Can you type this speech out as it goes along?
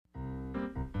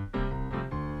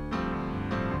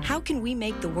How can we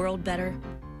make the world better?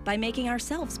 By making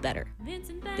ourselves better.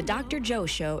 The Dr. Joe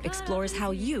Show explores how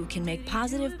you can make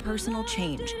positive personal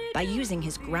change by using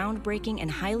his groundbreaking and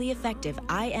highly effective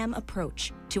I Am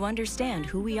approach to understand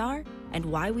who we are and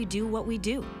why we do what we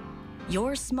do.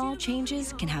 Your small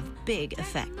changes can have big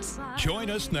effects.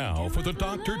 Join us now for the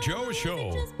Dr. Joe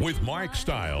Show with Mark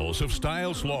Stiles of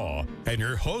Stiles Law and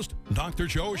your host, Dr.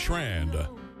 Joe Schrand.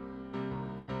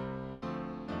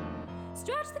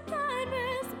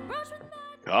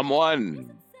 Come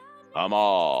one, come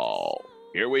all.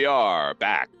 Here we are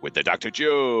back with the Dr.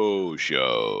 Joe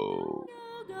Show.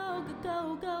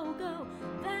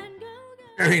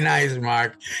 Very nice,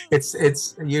 Mark.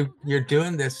 You're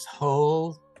doing this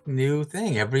whole new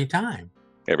thing every time.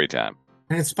 Every time.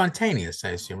 And it's spontaneous,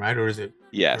 I assume, right? Or is it?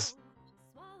 Yes.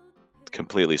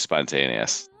 Completely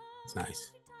spontaneous. It's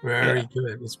nice. Very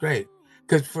good. It's great.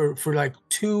 Because for like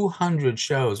 200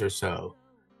 shows or so,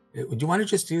 do you want to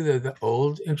just do the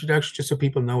old introduction just so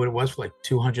people know what it was for like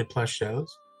 200 plus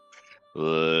shows?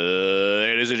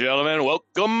 Ladies and gentlemen,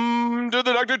 welcome to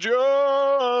the Dr.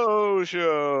 Joe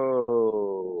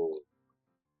Show.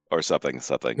 Or something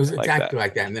It was like exactly that.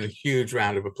 like that. And then a huge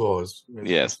round of applause.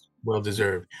 Yes. Well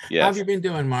deserved. Yes. How have you been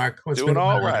doing, Mark? Doing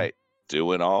all right.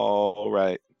 Doing all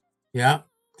right. Yeah.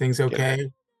 Things okay?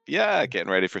 Getting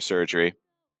ready for surgery.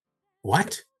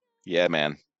 What? Yeah,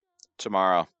 man.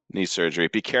 Tomorrow. Knee surgery.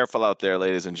 Be careful out there,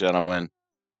 ladies and gentlemen.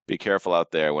 Be careful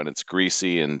out there when it's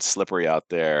greasy and slippery out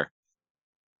there.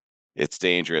 It's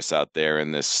dangerous out there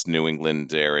in this New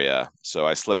England area. So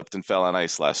I slipped and fell on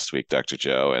ice last week, Dr.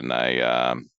 Joe, and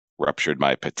I ruptured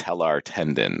my patellar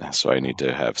tendon. So I need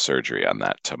to have surgery on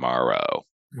that tomorrow.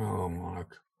 Oh,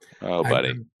 Mark. Oh,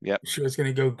 buddy. Yep. Sure, it's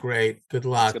going to go great. Good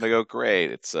luck. It's going to go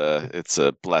great. It's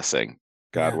a blessing.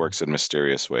 God works in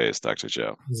mysterious ways, Dr.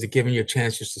 Joe. Is it giving you a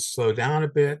chance just to slow down a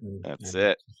bit?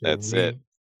 That's it.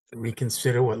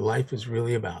 Reconsider what life is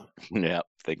really about. Yep.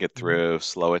 Think it through,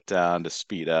 slow it down to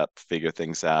speed up, figure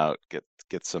things out, get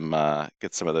some of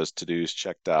those to-dos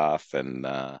checked off and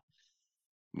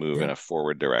move in a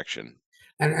forward direction.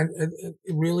 And it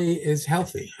really is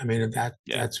healthy. I mean,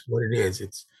 that's what it is.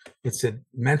 It's a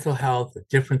mental health, a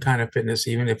different kind of fitness,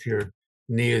 even if your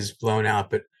knee is blown out,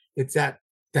 but it's that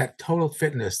total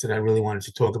fitness that I really wanted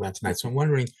to talk about tonight. So I'm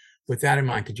wondering, with that in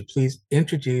mind, could you please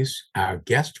introduce our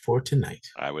guest for tonight?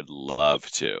 I would love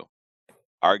to.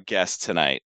 Our guest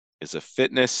tonight is a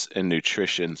fitness and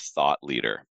nutrition thought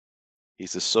leader.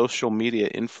 He's a social media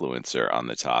influencer on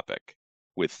the topic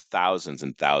with thousands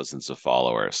and thousands of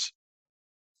followers.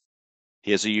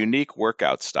 He has a unique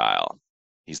workout style.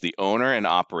 He's the owner and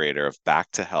operator of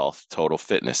Back to Health Total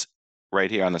Fitness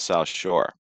right here on the South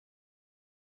Shore.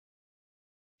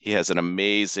 He has an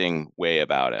amazing way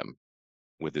about him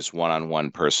with his one-on-one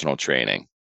personal training.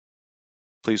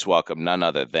 Please welcome none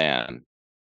other than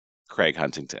Craig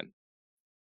Huntington.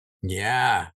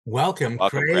 Yeah. Welcome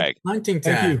Craig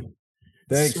Huntington. Thank you.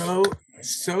 Thanks.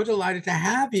 So delighted to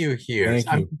have you here.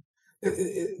 Thank you.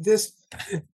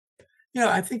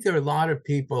 I think there are a lot of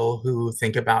people who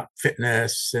think about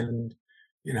fitness and,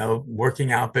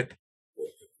 working out, but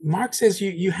Mark says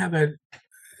you have a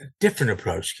different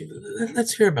approach.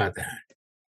 Let's hear about that.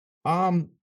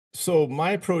 So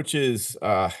my approach is,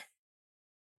 I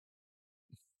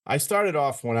started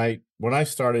off when I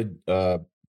started,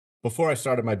 before I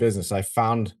started my business, I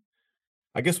found,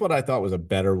 I guess, what I thought was a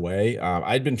better way.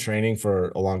 I'd been training for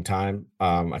a long time.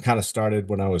 I kind of started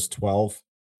when I was 12,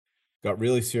 got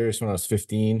really serious when I was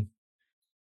 15.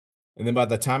 And then by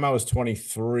the time I was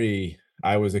 23,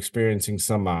 I was experiencing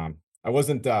some, I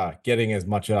wasn't getting as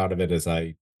much out of it as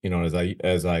I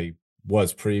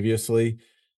was previously.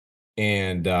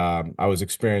 And I was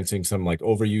experiencing some like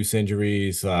overuse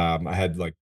injuries. I had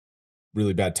like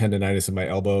really bad tendonitis in my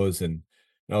elbows, and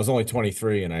I was only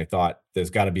 23, and I thought there's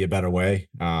got to be a better way.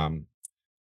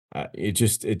 It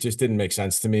just didn't make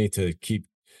sense to me to keep.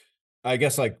 I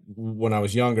guess like when I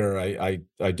was younger, I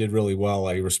did really well.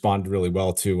 I responded really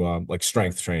well to like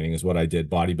strength training is what I did,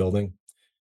 bodybuilding,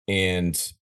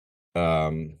 and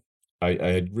I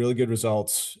had really good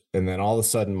results. And then all of a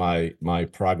sudden my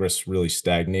progress really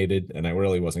stagnated, and I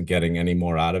really wasn't getting any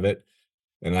more out of it.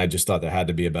 And I just thought there had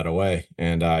to be a better way.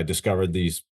 And I discovered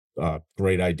these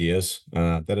great ideas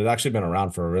that had actually been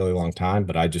around for a really long time,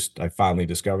 but I finally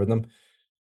discovered them.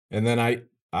 And then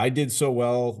I did so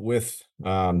well with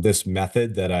this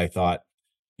method that I thought,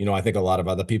 I think a lot of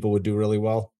other people would do really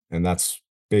well. And that's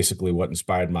basically what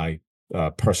inspired my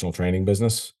personal training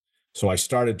business. So I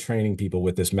started training people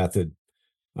with this method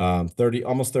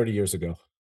almost 30 years ago.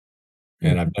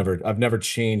 And I've never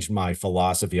changed my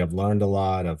philosophy. I've learned a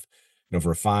lot. I've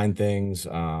refined things.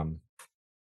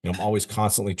 I'm always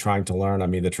constantly trying to learn.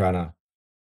 I'm either trying to,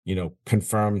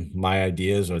 confirm my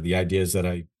ideas or the ideas that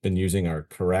I've been using are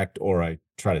correct, or I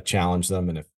try to challenge them.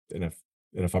 And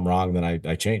if I'm wrong, then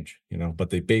I change, but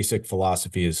the basic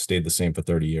philosophy has stayed the same for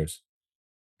 30 years.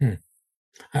 Hmm.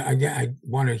 I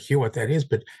want to hear what that is,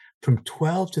 but from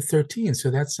 12 to 13,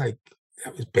 so that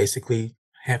was basically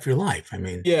half your life. I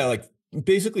mean, Yeah, like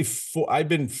basically I've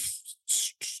been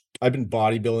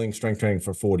bodybuilding, strength training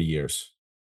for 40 years.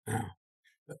 wow.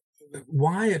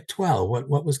 Why at 12?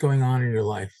 What was going on in your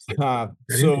life that got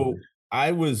into it? So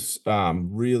I was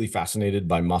really fascinated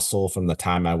by muscle from the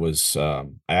time I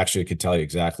actually could tell you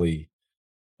exactly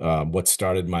what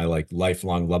started my like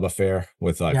lifelong love affair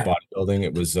with Yeah. bodybuilding.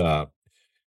 It was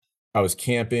I was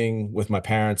camping with my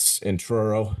parents in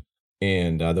Truro,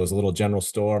 and there was a little general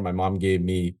store. My mom gave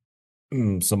me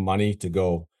some money to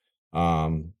go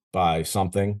buy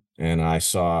something, and I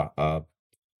saw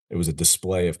it was a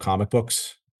display of comic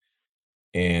books,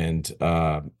 and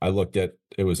I looked at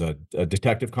it was a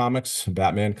Detective Comics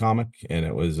Batman comic, and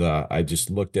it was I just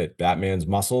looked at Batman's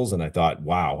muscles, and I thought,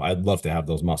 wow, I'd love to have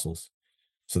those muscles.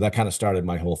 So that kind of started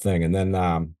my whole thing, and then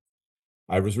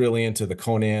I was really into the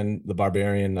Conan the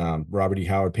Barbarian, Robert E.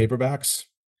 Howard paperbacks,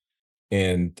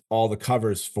 and all the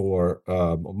covers for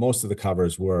most of the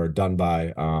covers were done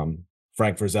by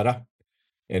Frank Frazetta,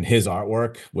 and his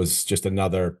artwork was just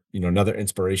another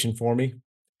inspiration for me.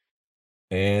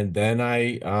 And then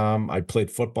I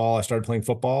played football. I started playing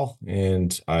football,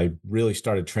 and I really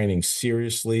started training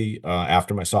seriously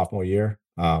after my sophomore year,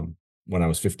 when I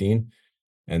was 15,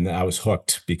 and I was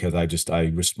hooked because I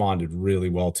responded really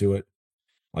well to it.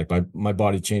 Like my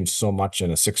body changed so much in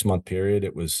a 6-month period.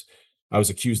 I was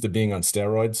accused of being on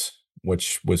steroids,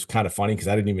 which was kind of funny because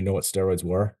I didn't even know what steroids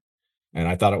were, and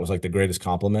I thought it was like the greatest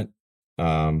compliment,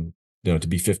 to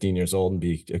be 15 years old and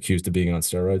be accused of being on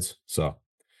steroids. So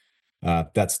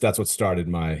that's what started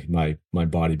my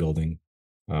bodybuilding,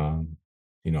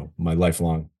 my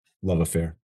lifelong love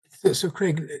affair. So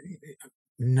Craig,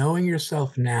 knowing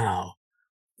yourself now,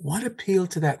 what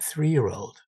appealed to that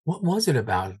 3-year-old? What was it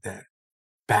about that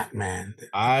Batman that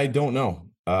I don't know.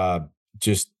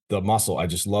 Just the muscle. I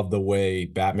just love the way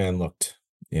Batman looked,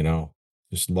 you know.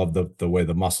 Just love the way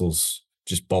the muscles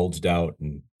just bulged out,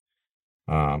 and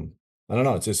um I don't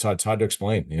know, it's hard to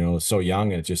explain, so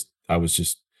young, and I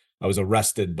was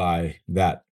arrested by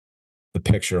the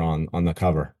picture on the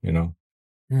cover, you know.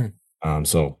 Hmm.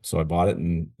 So I bought it,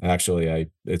 and actually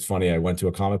it's funny, I went to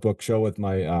a comic book show with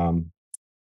my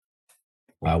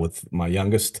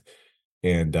youngest,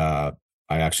 and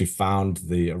I actually found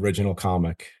the original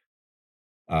comic.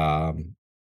 Um,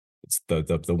 it's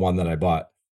the one that I bought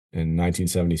in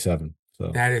 1977.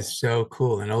 So that is so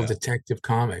cool, an old yeah. detective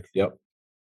comic. Yep.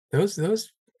 Those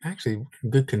actually in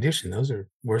good condition. Those are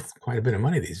worth quite a bit of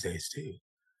money these days too.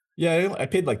 Yeah, I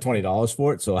paid like $20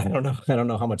 for it, so I don't know. I don't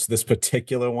know how much this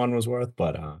particular one was worth,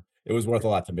 but it was worth a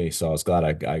lot to me. So I was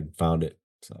glad I found it.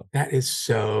 So That is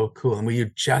so cool. And were you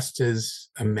just as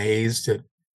amazed at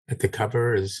the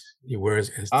cover as you were as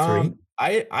 3?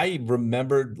 I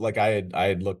remembered, like,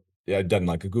 I'd done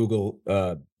like a Google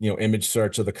image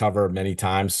search of the cover many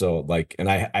times. So like, and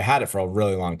I had it for a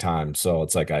really long time. So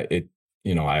it's like I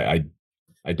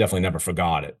definitely never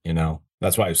forgot it.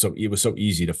 That's why it was so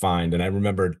easy to find. And I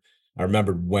remembered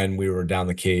when we were down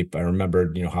the Cape. I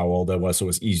remembered, how old I was. So it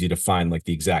was easy to find like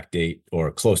the exact date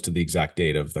or close to the exact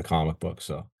date of the comic book.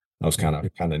 So that was kind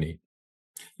of neat.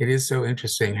 It is so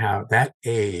interesting how that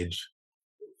age,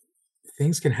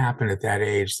 things can happen at that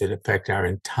age that affect our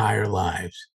entire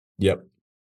lives. Yep.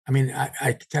 I mean,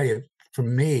 I can tell you, for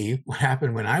me, what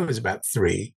happened when I was about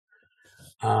 3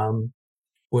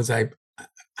 was I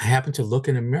happened to look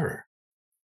in a mirror,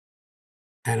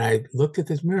 and I looked at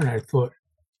this mirror and I thought,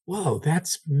 "Whoa,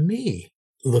 that's me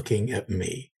looking at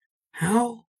me.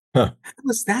 How Huh. how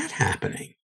is that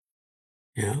happening?"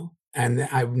 And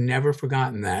I've never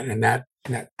forgotten that, and that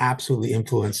absolutely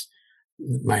influenced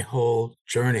my whole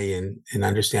journey in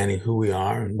understanding who we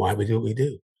are and why we do what we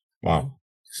do. Wow.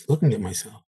 Just looking at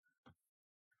myself.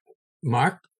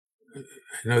 Mark, I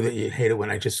know that you hate it when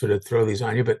I just sort of throw these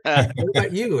on you, but what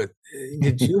about you?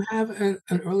 Did you have an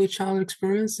early childhood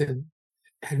experience that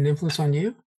had an influence on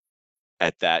you?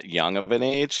 At that young of an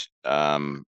age, I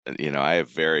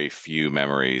have very few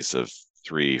memories of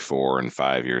 3, 4, and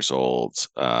 5 years old.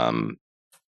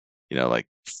 Like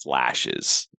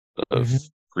flashes of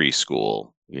Mhm.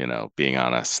 preschool, being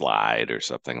on a slide or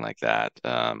something like that.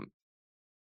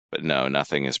 But no,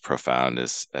 nothing as profound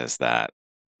as that.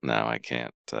 No, I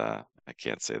can't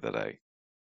say that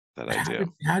But I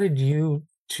do. how did you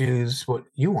choose what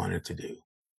you wanted to do?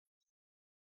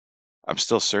 I'm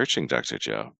still searching, Dr.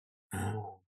 Joe.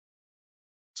 Oh.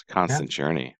 Constant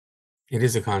journey. It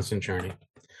is a constant journey.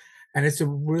 And it's a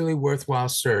really worthwhile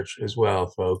search as well,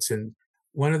 folks. And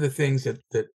one of the things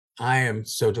that I am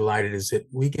so delighted is that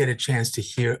we get a chance to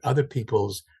hear other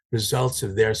people's results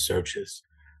of their searches.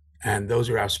 And those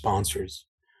are our sponsors.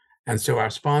 And so our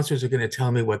sponsors are going to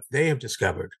tell me what they have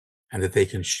discovered and that they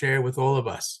can share with all of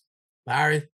us.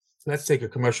 Larry, let's take a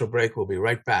commercial break. We'll be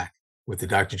right back with the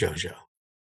Dr. Joe Show.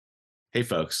 Hey,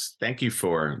 folks, thank you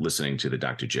for listening to the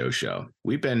Dr. Joe Show.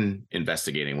 We've been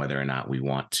investigating whether or not we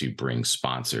want to bring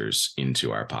sponsors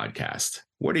into our podcast.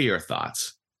 What are your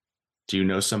thoughts? Do you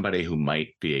know somebody who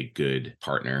might be a good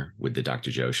partner with the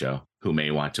Dr. Joe Show, who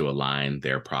may want to align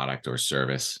their product or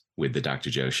service with the Dr.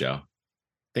 Joe Show?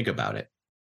 Think about it.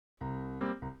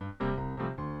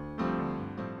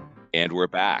 And we're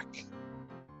back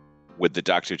with the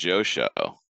Dr. Joe Show,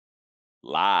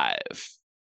 live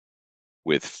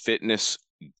with fitness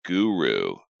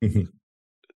guru,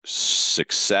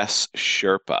 success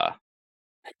Sherpa,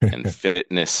 and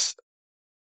fitness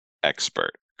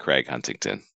expert, Craig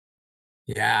Huntington.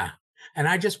 Yeah. And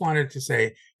I just wanted to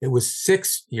say it was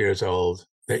 6 years old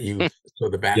that you saw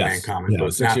the Batman comic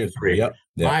book, not 3. Yep.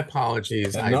 Yep. My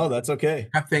apologies. No, that's okay.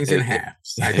 Cut things in half.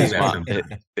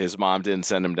 His mom didn't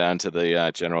send him down to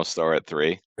the general store at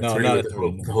 3. No, not at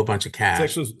 3. A whole bunch of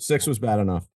cash. 6 was bad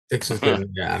enough. 6 was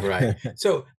good. Yeah, right.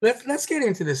 So let's get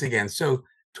into this again. So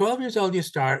 12 years old, you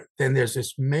start. Then there's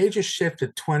this major shift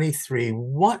at 23.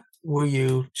 What were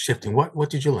you shifting? What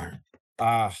did you learn?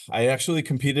 I actually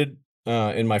competed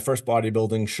in my first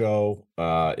bodybuilding show.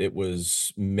 It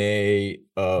was May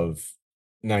of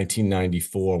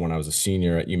 1994 when I was a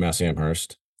senior at UMass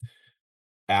Amherst.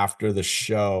 After the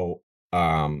show,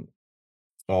 I'll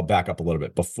back up a little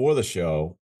bit. Before the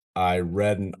show, I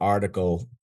read an article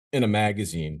in a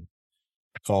magazine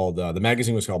called, the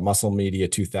magazine was called Muscle Media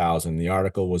 2000. The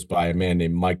article was by a man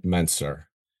named Mike Mentzer.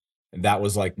 And that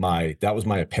was like my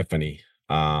epiphany.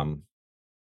 That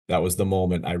was the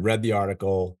moment I read the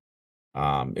article.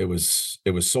 It was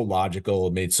so logical.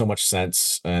 It made so much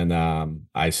sense. And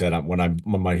I said, when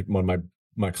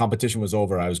my competition was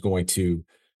over, I was going to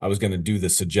do the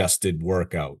suggested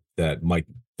workout that Mike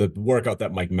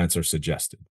Mentzer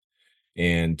suggested.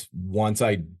 And once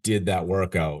I did that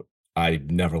workout, I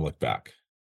never looked back.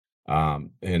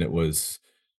 And it was,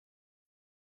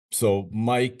 so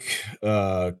Mike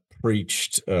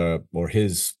preached, or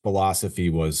his philosophy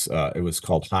was, it was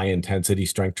called high intensity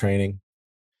strength training.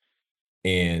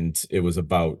 And it was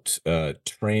about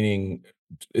training.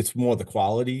 It's more the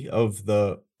quality of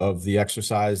the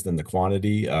exercise than the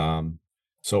quantity.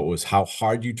 So it was how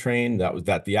hard you train.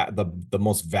 The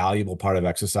most valuable part of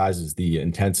exercise is the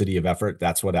intensity of effort.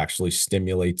 That's what actually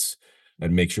stimulates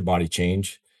and makes your body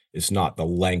change. It's not the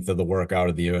length of the workout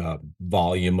or the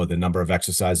volume or the number of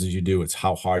exercises you do. It's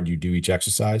how hard you do each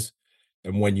exercise.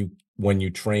 And when you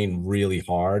train really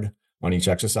hard on each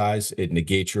exercise, it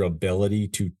negates your ability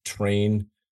to train.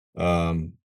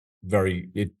 It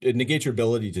negates your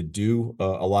ability to do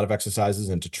a lot of exercises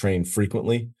and to train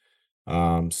frequently.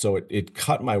 So it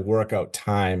cut my workout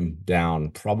time down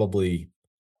probably,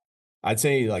 I'd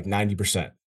say like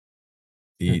 90%.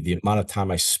 The amount of time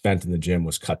I spent in the gym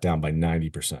was cut down by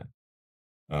 90%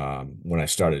 when I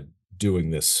started doing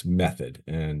this method.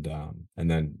 And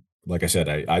then, like I said,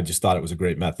 I just thought it was a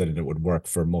great method and it would work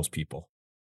for most people.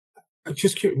 I'm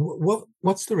just curious,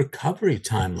 what's the recovery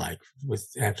time like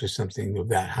after something of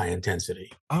that high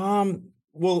intensity?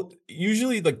 Well,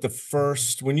 usually like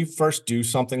when you first do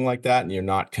something like that and you're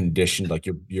not conditioned, like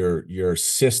your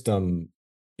system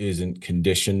isn't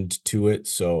conditioned to it.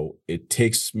 So it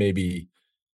takes maybe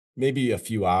a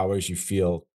few hours. You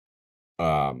feel,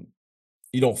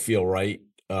 you don't feel right.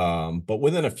 But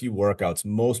within a few workouts,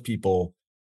 most people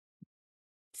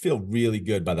feel really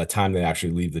good by the time they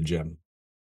actually leave the gym.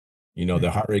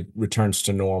 Their heart rate returns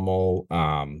to normal.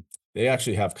 They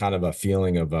actually have kind of a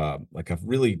feeling of like a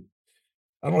really,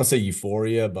 I don't want to say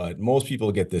euphoria, but most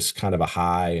people get this kind of a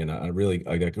high and a really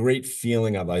like a great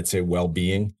feeling of, I'd say,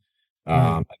 well-being.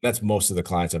 That's most of the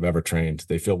clients I've ever trained.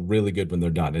 They feel really good when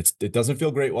they're done. It doesn't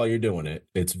feel great while you're doing it.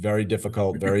 It's very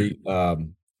difficult, very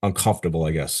uncomfortable,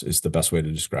 I guess, is the best way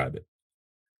to describe it.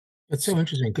 It's so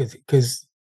interesting because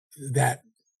that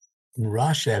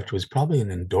rush after was probably an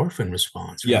endorphin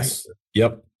response, right? Yes.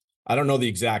 Yep. I don't know the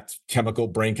exact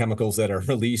brain chemicals that are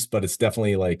released, but it's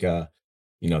definitely like,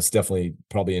 it's definitely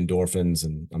probably endorphins,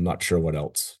 and I'm not sure what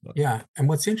else. But. Yeah. And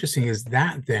what's interesting is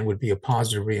that then would be a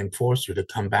positive reinforcer to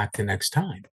come back the next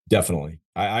time. Definitely.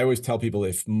 I always tell people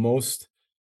if most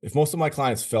of my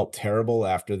clients felt terrible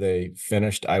after they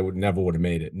finished, I never would have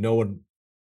made it.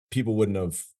 People wouldn't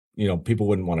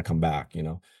want to come back,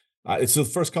 It's the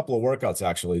first couple of workouts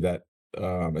actually that,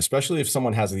 especially if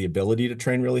someone has the ability to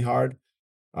train really hard,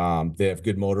 they have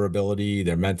good motor ability,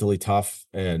 they're mentally tough,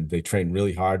 and they train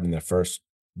really hard in their first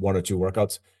 1 or 2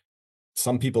 workouts.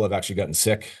 Some people have actually gotten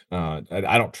sick. I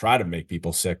don't try to make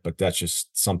people sick, but that's just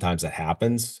sometimes it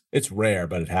happens. It's rare,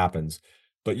 but it happens.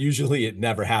 But usually it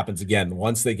never happens again.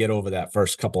 Once they get over that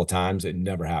first couple of times, it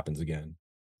never happens again.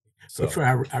 But So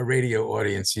for our radio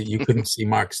audience, you couldn't see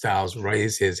Mark Stiles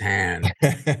raise his hand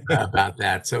about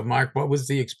that. So, Mark, what was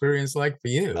the experience like for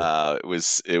you?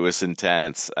 It was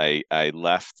intense. I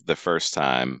left the first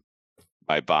time.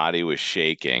 My body was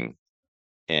shaking,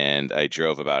 and I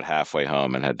drove about halfway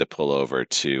home and had to pull over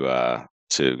to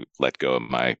let go of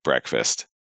my breakfast.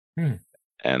 Hmm.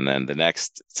 And then the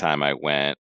next time I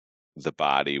went, the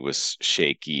body was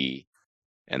shaky,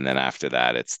 and then after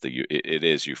that, it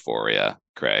is euphoria,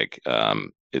 Craig.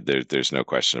 There's no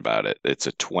question about it. It's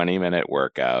a 20-minute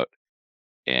workout,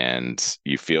 and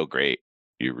you feel great.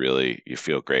 You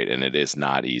feel great, and it is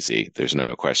not easy. There's no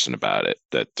question about it.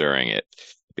 That during it,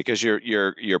 because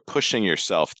you're pushing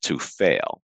yourself to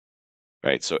fail,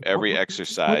 right? So every What does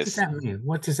exercise. that mean?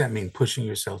 What does that mean, pushing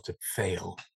yourself to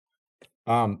fail?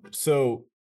 so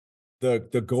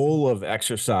the goal of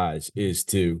exercise is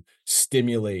to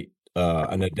stimulate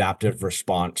an adaptive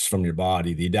response from your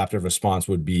body. The adaptive response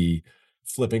would be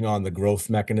flipping on the growth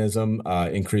mechanism,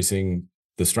 increasing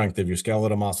the strength of your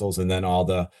skeletal muscles, and then all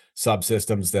the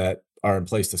subsystems that are in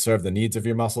place to serve the needs of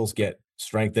your muscles get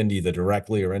strengthened either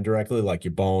directly or indirectly, like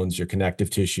your bones, your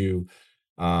connective tissue.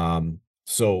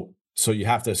 So you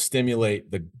have to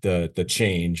stimulate the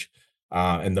change.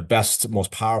 And the best,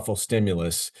 most powerful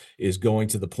stimulus is going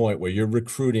to the point where you're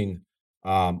recruiting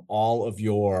all of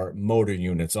your motor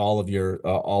units, all of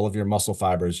your muscle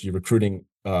fibers. You're recruiting,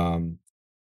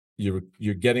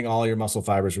 you're getting all your muscle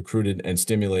fibers recruited and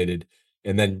stimulated,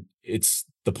 and then it's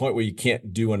the point where you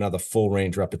can't do another full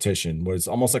range repetition, where it's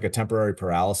almost like a temporary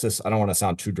paralysis. I don't want to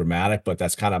sound too dramatic, but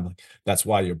that's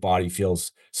why your body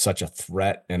feels such a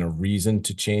threat and a reason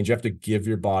to change. You have to give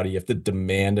your body, you have to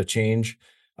demand a change.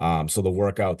 So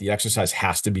the exercise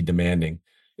has to be demanding.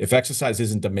 If exercise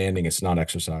isn't demanding, it's not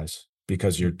exercise,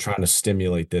 because you're trying to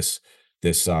stimulate this.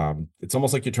 It's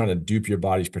almost like you're trying to dupe your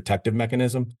body's protective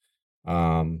mechanism.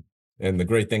 And the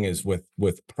great thing is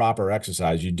with proper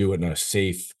exercise, you do it in a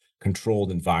safe,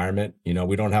 controlled environment.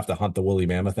 We don't have to hunt the woolly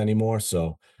mammoth anymore.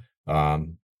 So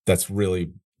that's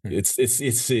really it's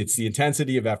the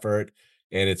intensity of effort,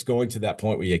 and it's going to that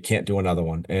point where you can't do another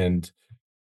one. And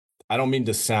I don't mean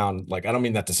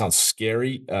that to sound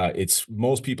scary. It's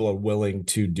most people are willing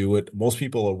to do it. Most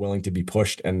people are willing to be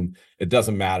pushed, and it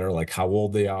doesn't matter like how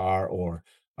old they are or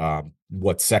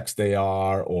what sex they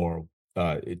are, or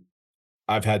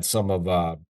I've had some of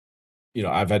my,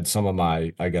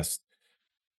 I guess,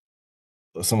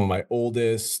 some of my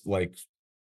oldest, like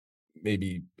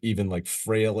maybe even like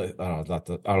frail, I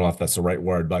don't know if that's the right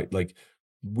word, but like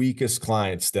weakest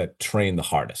clients that train the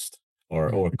hardest,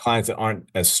 or clients that aren't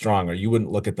as strong, or you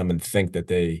wouldn't look at them and think that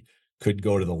they could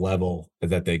go to the level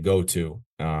that they go to.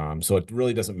 So it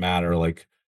really doesn't matter like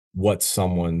what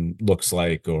someone looks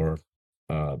like, or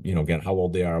again, how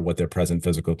old they are, what their present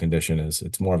physical condition is.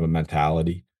 It's more of a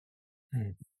mentality.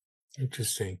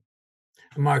 Interesting.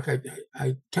 Mark,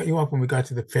 I cut you off when we got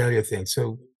to the failure thing.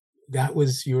 So that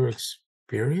was your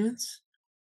experience?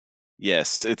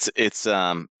 Yes,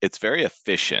 it's very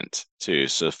efficient too.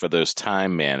 So for those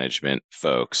time management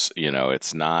folks,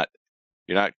 it's not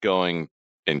you're not going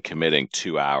and committing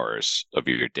 2 hours of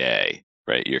your day,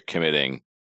 right? You're committing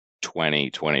 20,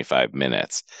 25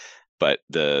 minutes. But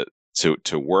to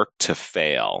work to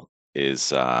fail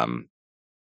is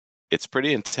it's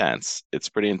pretty intense. It's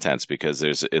pretty intense because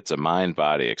it's a mind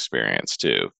body experience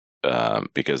too.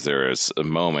 Because there's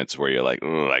moments where you're like,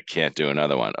 oh, I can't do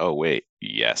another one. Oh, wait,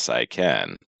 yes, I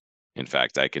can. In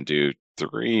fact, I can do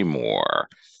 3 more.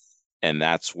 And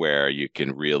that's where you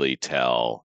can really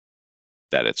tell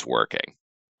that it's working,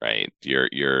 right?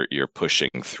 You're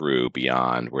pushing through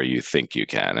beyond where you think you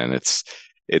can. And it's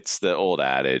the old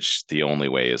adage, the only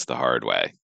way is the hard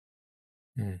way.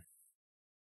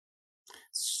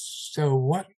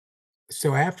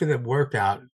 So after the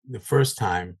workout, the first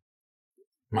time,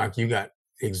 Mark, you got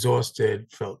exhausted,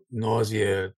 felt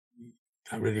nausea,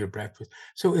 got rid of your breakfast.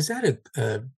 So is that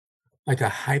like a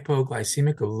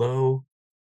hypoglycemic, a low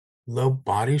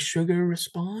body sugar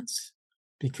response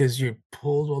because you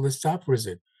pulled all this stuff, or is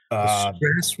it a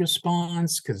stress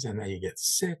response? Because then you get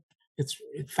sick. It's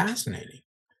fascinating.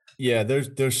 Yeah,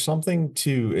 there's something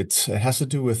to it. It has to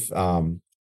do with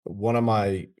one of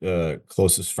my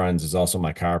closest friends is also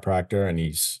my chiropractor, and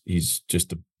he's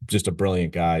just a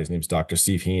brilliant guy. His name's Dr.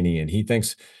 Steve Heaney, and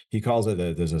he calls it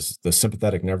the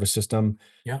sympathetic nervous system.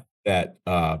 Yeah. That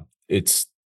it's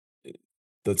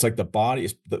it's like the body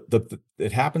is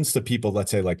it happens to people,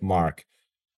 let's say like Mark,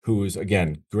 who's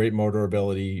again great motor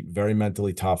ability, very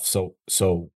mentally tough.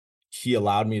 So he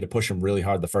allowed me to push him really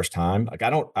hard the first time. Like I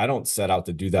don't set out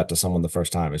to do that to someone the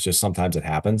first time. It's just sometimes it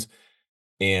happens.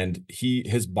 And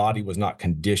his body was not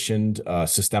conditioned,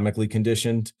 systemically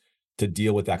conditioned to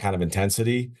deal with that kind of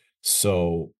intensity.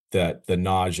 So that the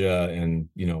nausea and,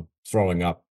 throwing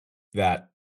up, that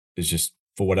is just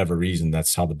for whatever reason,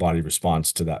 that's how the body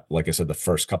responds to that. Like I said, the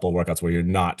first couple of workouts where you're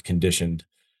not conditioned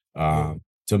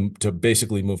to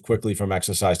basically move quickly from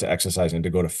exercise to exercise and to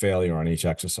go to failure on each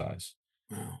exercise.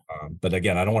 Wow. But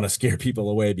again, I don't want to scare people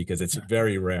away because it's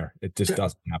very rare. It just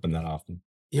doesn't happen that often.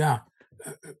 Yeah.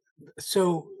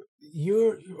 So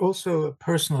you're also a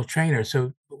personal trainer.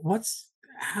 So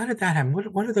how did that happen?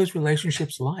 What are those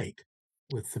relationships like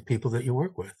with the people that you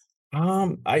work with?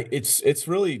 It's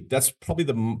really, that's probably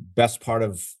the best part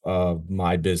of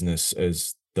my business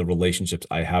is the relationships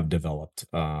I have developed.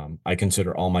 I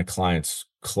consider all my clients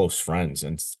close friends,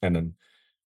 and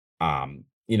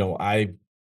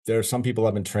there are some people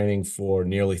I've been training for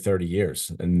nearly 30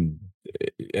 years, and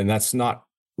that's not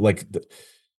like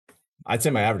I'd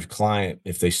say my average client,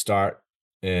 if they start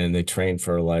and they train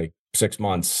for like 6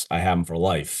 months, I have them for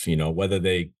life, whether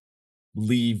they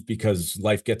leave because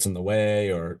life gets in the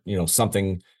way or,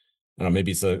 something, I don't know,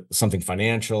 maybe it's something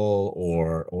financial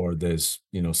or there's,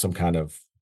 some kind of,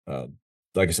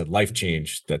 like I said, life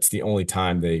change. That's the only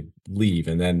time they leave.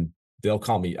 And then they'll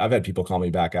call me. I've had people call me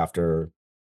back after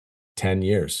 10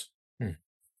 years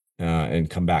and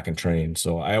come back and train.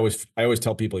 So I always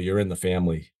tell people you're in the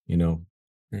family,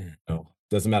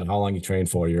 doesn't matter how long you train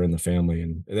for, you're in the family.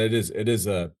 And it is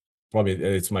probably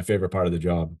it's my favorite part of the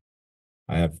job.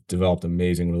 I have developed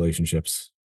amazing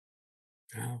relationships.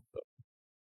 Wow.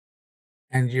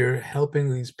 And you're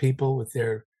helping these people with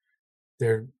their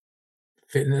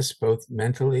fitness, both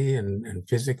mentally and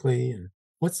physically. And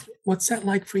what's that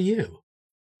like for you?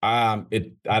 I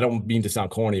don't mean to sound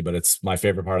corny, but it's my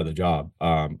favorite part of the job.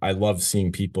 I love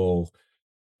seeing people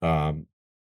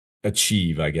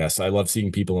achieve, I guess. I love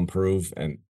seeing people improve.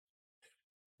 And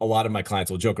a lot of my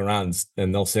clients will joke around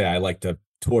and they'll say I like to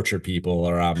torture people,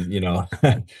 or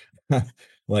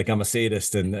like I'm a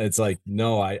sadist. And it's like,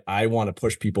 no, I want to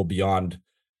push people beyond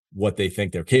what they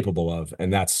think they're capable of.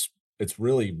 And it's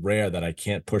really rare that I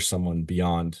can't push someone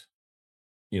beyond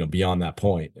that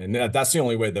point. And that's the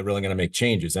only way they're really going to make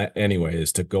changes anyway,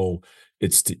 is to go,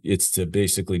 it's to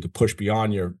basically to push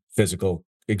beyond your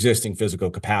existing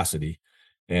physical capacity.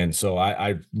 And so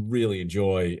I really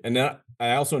enjoy, and I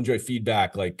also enjoy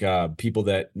feedback, like people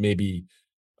that maybe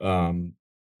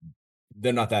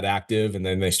they're not that active, and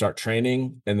then they start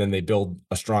training, and then they build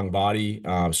a strong body,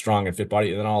 strong and fit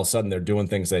body, and then all of a sudden they're doing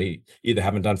things they either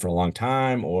haven't done for a long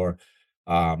time, or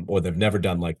they've never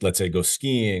done, like let's say go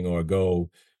skiing or go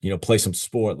play some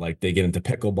sport, like they get into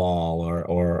pickleball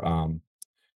or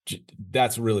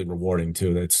that's really rewarding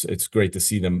too. It's great to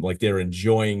see them, like they're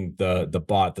enjoying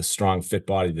the strong fit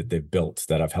body that they've built,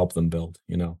 that I've helped them build.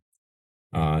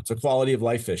 It's a quality of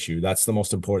life issue. That's the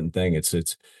most important thing. It's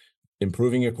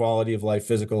improving your quality of life,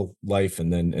 physical life,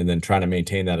 and then trying to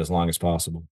maintain that as long as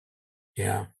possible.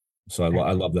 Yeah. So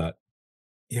I love that.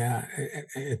 Yeah.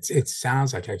 It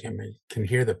sounds like I can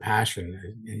hear the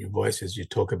passion in your voice as you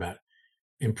talk about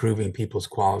improving people's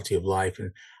quality of life.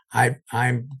 And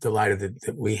I'm delighted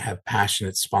that we have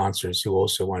passionate sponsors who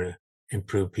also want to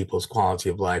improve people's quality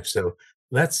of life. So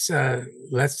let's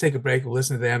take a break. We'll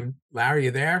listen to them. Larry,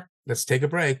 you there? Let's take a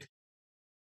break.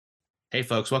 Hey,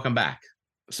 folks, welcome back.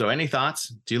 So any thoughts?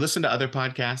 Do you listen to other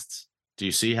podcasts? Do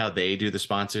you see how they do the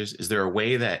sponsors? Is there a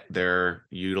way that they're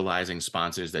utilizing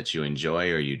sponsors that you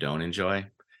enjoy or you don't enjoy?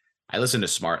 I listen to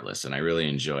Smartless, and I really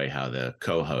enjoy how the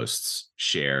co-hosts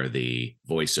share the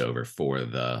voiceover for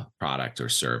the product or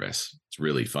service. It's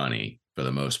really funny for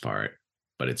the most part,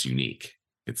 but it's unique.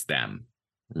 It's them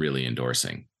really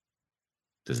endorsing.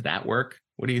 Does that work?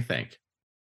 What do you think?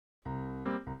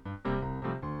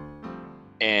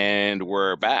 And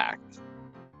we're back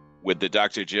with the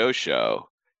Dr. Joe Show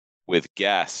with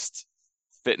guest,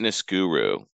 fitness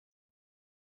guru,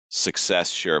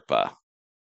 success Sherpa,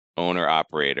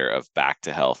 owner-operator of Back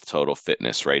to Health Total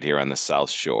Fitness right here on the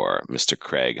South Shore, Mr.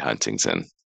 Craig Huntington.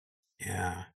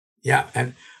 Yeah. Yeah.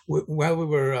 And while we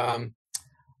were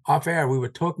off air, we were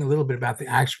talking a little bit about the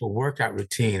actual workout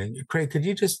routine. And Craig, could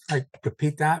you just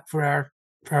repeat that for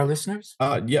our listeners?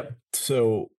 Yep.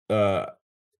 So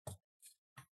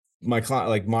my client,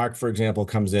 like Mark, for example,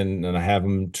 comes in and I have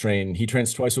him train. He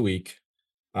trains twice a week.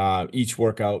 Each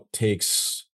workout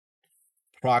takes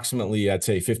approximately, I'd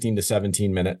say 15 to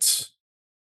 17 minutes.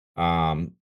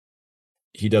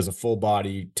 He does a full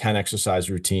body 10 exercise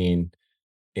routine.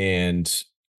 And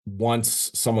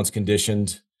once someone's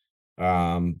conditioned,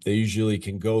 they usually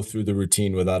can go through the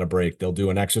routine without a break. They'll do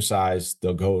an exercise,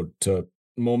 they'll go to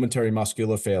momentary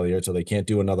muscular failure, so they can't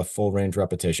do another full range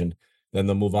repetition. Then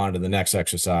they'll move on to the next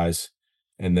exercise,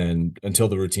 and then until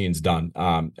the routine's done.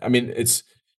 I mean, it's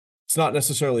not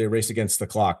necessarily a race against the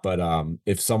clock, but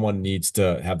if someone needs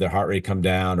to have their heart rate come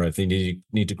down, or if they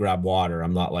need to grab water,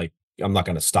 I'm not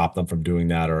going to stop them from doing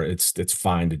that, or it's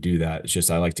fine to do that. It's just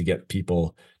I like to get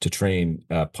people to train.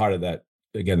 Part of that,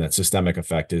 again, that systemic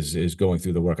effect is going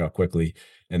through the workout quickly,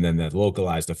 and then that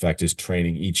localized effect is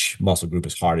training each muscle group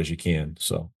as hard as you can.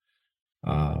 So,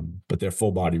 but they're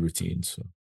full body routines.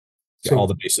 So, yeah, all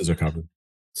the bases are covered.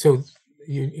 So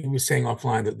you were saying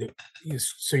offline that you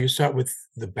start with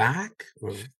the back,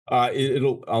 or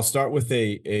I'll start with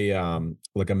a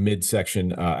like a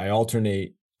midsection. I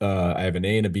alternate. I have an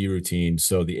A and a B routine.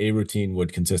 So the A routine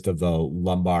would consist of the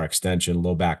lumbar extension,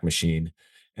 low back machine,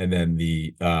 and then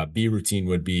the B routine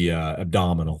would be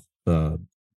abdominal. So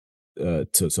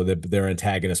they're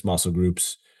antagonist muscle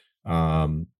groups.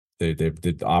 They're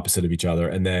the opposite of each other,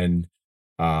 and then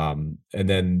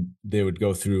they would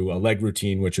go through a leg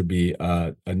routine, which would be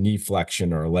a knee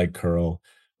flexion or a leg curl,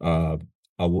 a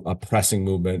pressing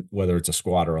movement, whether it's a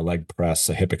squat or a leg press,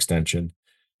 a hip extension,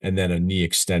 and then a knee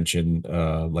extension,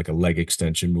 like a leg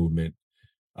extension movement,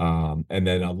 and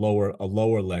then a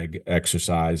lower leg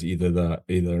exercise, either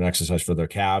an exercise for their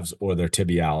calves or their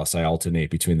tibialis. I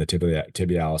alternate between the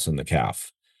tibialis and the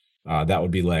calf. That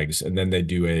would be legs, and then they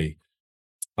do a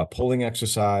pulling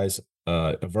exercise,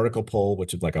 a vertical pull,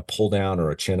 which is like a pull down or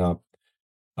a chin up,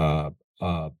 a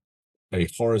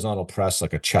horizontal press,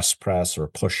 like a chest press or a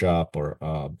push up or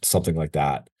something like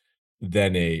that.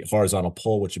 Then a horizontal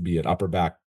pull, which would be an upper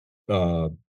back,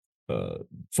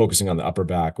 focusing on the upper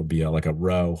back, would be like a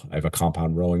row. I have a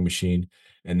compound rowing machine,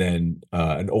 and then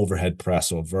an overhead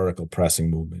press or vertical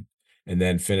pressing movement, and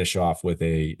then finish off with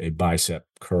a bicep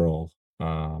curl.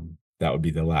 That would be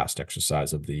the last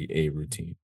exercise of the A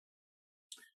routine.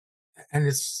 And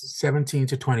it's 17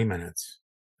 to 20 minutes.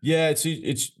 Yeah, it's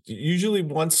usually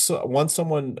once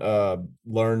someone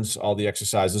learns all the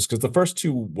exercises, because the first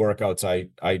two workouts I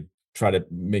try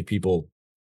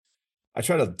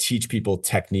to teach people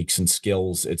techniques and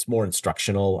skills. It's more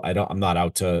instructional. I'm not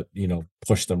out to,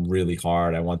 push them really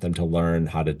hard. I want them to learn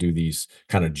how to do these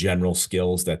kind of general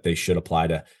skills that they should apply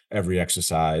to every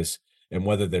exercise. And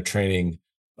whether they're training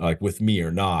like with me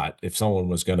or not, if someone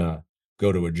was going to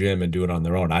go to a gym and do it on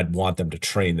their own, I'd want them to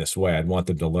train this way. I'd want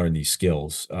them to learn these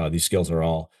skills. These skills are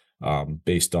all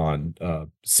based on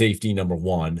safety, number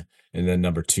one, and then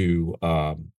number two,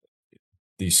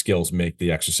 these skills make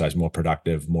the exercise more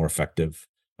productive, more effective,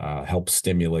 help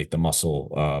stimulate the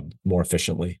muscle more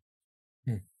efficiently.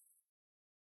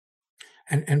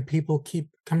 And people keep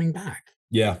coming back.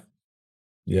 Yeah.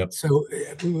 Yep. So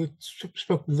we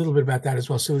spoke a little bit about that as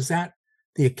well. So is that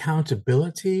the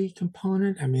accountability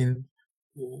component? I mean,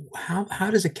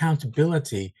 how does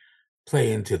accountability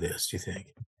play into this, do you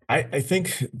think? I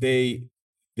think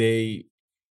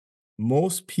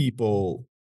most people,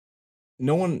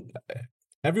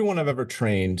 everyone I've ever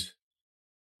trained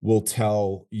will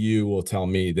tell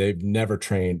me they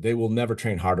will never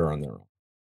train harder on their own.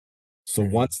 So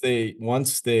once they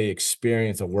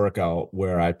experience a workout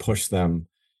where I push them,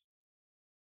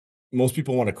 most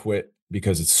people want to quit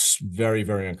because it's very,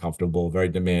 very uncomfortable, very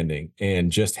demanding.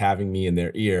 And just having me in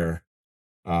their ear,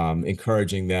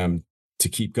 encouraging them to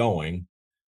keep going,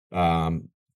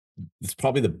 it's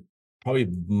probably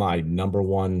my number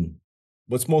one.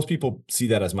 Most people see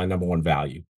that as my number one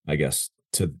value, I guess,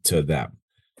 to them.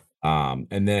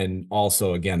 And then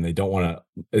also, again, they don't want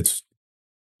to.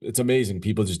 It's amazing.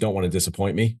 People just don't want to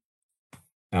disappoint me.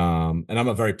 And I'm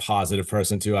a very positive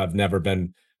person too. I've never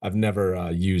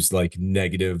used like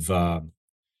negative. I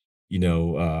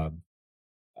don't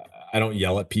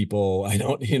yell at people. I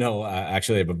don't.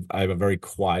 Actually, I have a very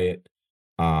quiet,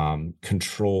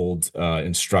 controlled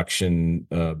instruction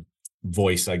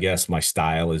voice. I guess my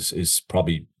style is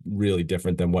probably really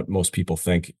different than what most people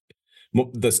think.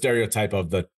 The stereotype of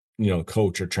the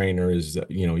coach or trainer is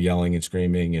yelling and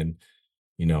screaming, and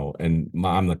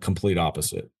I'm the complete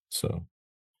opposite. So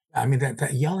I mean,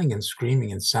 that yelling and screaming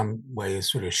in some way is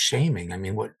sort of shaming. I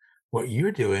mean, what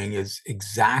you're doing is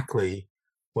exactly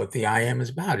what the I am is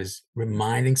about, is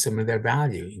reminding someone of their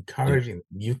value, encouraging them.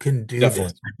 You can do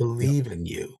definitely. this. I believe in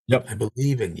you. Yep. I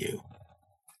believe in you.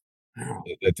 Wow.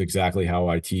 That's exactly how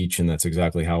I teach, and that's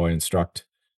exactly how I instruct,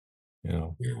 Yeah.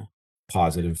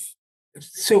 positive.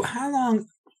 So how long,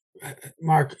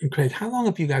 Mark and Craig, how long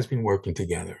have you guys been working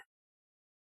together?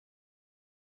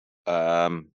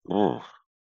 Ooh,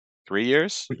 3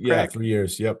 years, Yeah, Craig? 3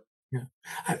 years. Yep. Yeah.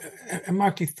 And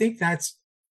Mark, do you think that's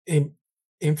in,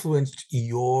 influenced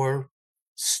your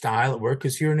style at work?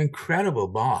 Because you're an incredible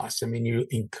boss. I mean, you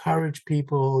encourage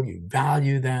people, you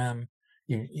value them,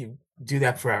 you do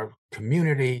that for our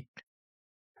community. It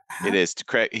How? is.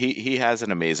 Craig, he has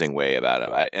an amazing way about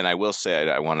it. And I will say,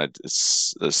 I want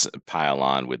to pile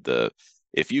on with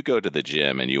if you go to the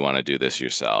gym and you want to do this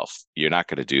yourself, you're not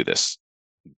going to do this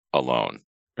alone,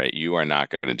 right? You are not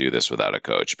going to do this without a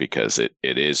coach because it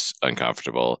is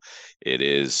uncomfortable. It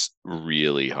is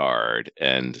really hard,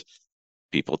 and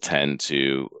people tend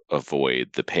to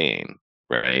avoid the pain,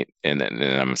 right? And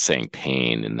I'm saying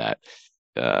pain in that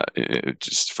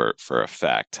just for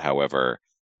effect. However,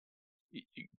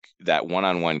 that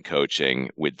one-on-one coaching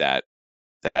with that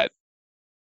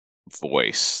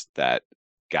voice, that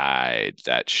guide,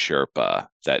 that Sherpa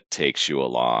that takes you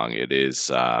along, it's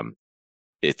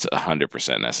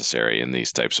 100% necessary in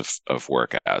these types of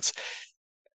workouts.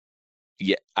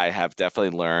 Yeah, I have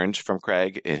definitely learned from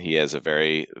Craig, and he has a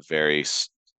very, very,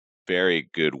 very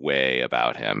good way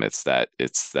about him. It's that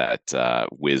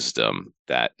wisdom,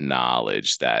 that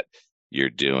knowledge that you're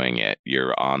doing it,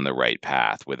 you're on the right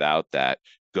path. Without that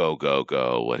go, go,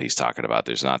 go, what he's talking about,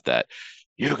 there's not that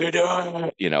you can do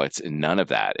it. It's none of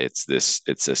that. It's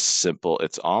a simple,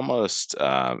 it's almost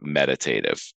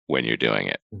meditative when you're doing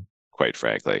it, quite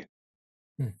frankly.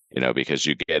 Because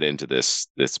you get into this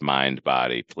mind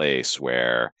body place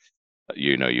where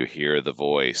you hear the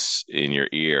voice in your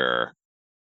ear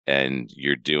and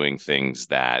you're doing things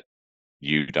that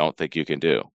you don't think you can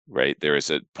do, right? There is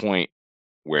a point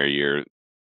where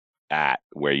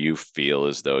where you feel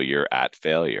as though you're at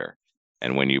failure.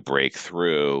 And when you break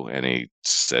through and he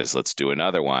says, let's do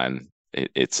another one,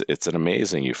 it's an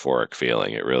amazing euphoric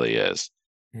feeling. It really is.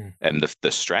 Mm. And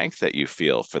the strength that you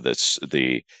feel for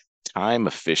the time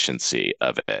efficiency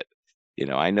of it.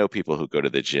 I know people who go to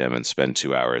the gym and spend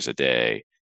 2 hours a day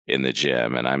in the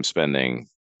gym, and I'm spending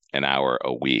an hour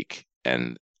a week,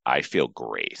 and I feel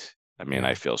great. I mean, I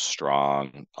Yeah. feel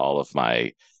strong. All of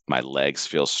my legs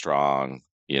feel strong.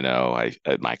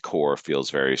 My core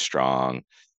feels very strong,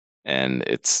 and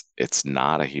it's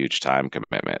not a huge time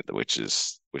commitment, which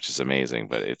is amazing.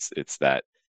 But it's that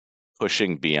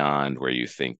pushing beyond where you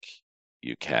think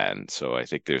you can. So I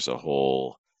think there's a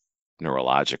whole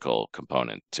neurological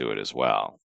component to it as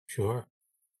well. Sure.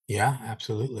 Yeah,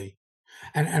 absolutely.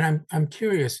 And I'm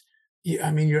curious.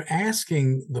 I mean, you're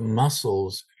asking the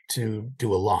muscles to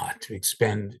do a lot, to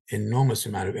expend enormous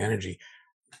amount of energy.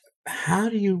 How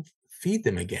do you feed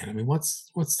them again? I mean,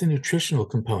 what's the nutritional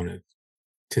component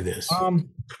to this? Um,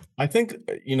 I think,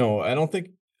 I don't think,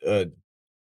 uh,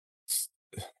 s-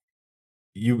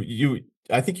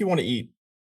 I think you want to eat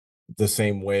the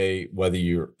same way, whether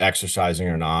you're exercising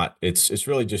or not. It's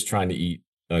really just trying to eat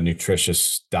a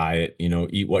nutritious diet,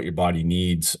 eat what your body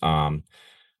needs.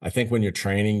 I think when you're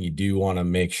training, you do want to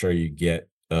make sure you get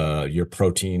your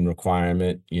protein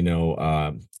requirement.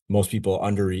 Most people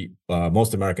undereat,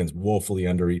 most Americans woefully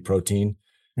undereat protein.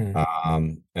 Hmm.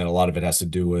 And a lot of it has to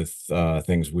do with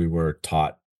things we were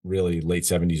taught really late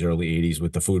 70s, early 80s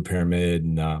with the food pyramid.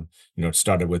 And, it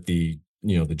started with the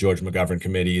George McGovern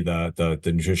committee, the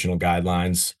nutritional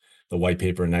guidelines. The white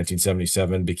paper in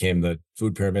 1977 became the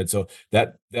food pyramid. So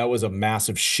that was a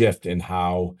massive shift in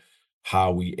how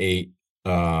we ate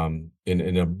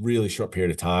in a really short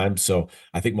period of time. So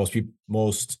I think most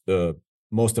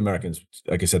Americans,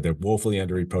 like I said, they're woefully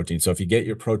undereat protein. So if you get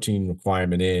your protein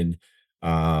requirement in,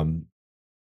 um,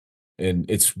 and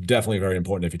it's definitely very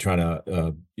important if you're trying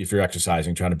to, if you're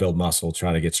exercising, trying to build muscle,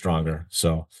 trying to get stronger.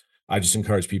 So I just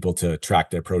encourage people to track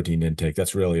their protein intake.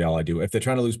 That's really all I do. If they're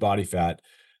trying to lose body fat,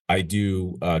 I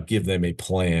do give them a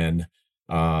plan,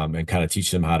 and kind of teach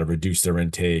them how to reduce their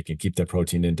intake and keep their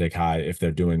protein intake high. If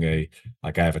they're doing I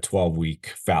have a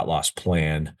 12-week fat loss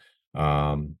plan,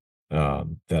 that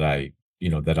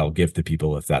I'll give to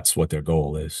people if that's what their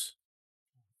goal is.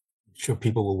 Sure,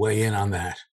 people will weigh in on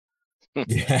that.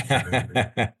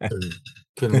 Yeah.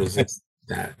 Couldn't resist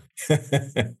that.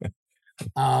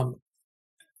 Um,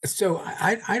 so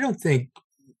I don't think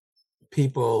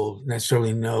people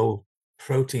necessarily know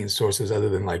protein sources other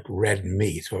than like red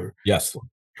meat or Yes.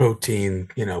 protein,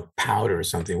 powder or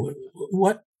something.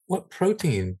 What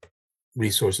protein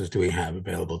resources do we have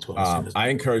available to us in this? I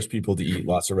encourage people to eat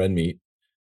lots of red meat,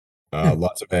 Hmm.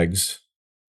 lots of eggs.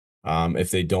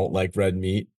 If they don't like red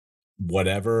meat,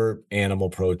 whatever animal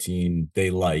protein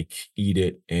they like, eat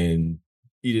it and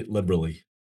eat it liberally.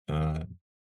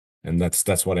 And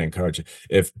that's what I encourage.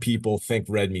 If people think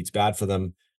red meat's bad for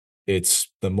them, it's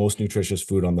the most nutritious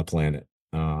food on the planet.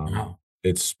 Wow.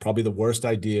 It's probably the worst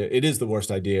idea. It is the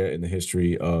worst idea in the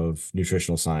history of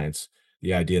nutritional science.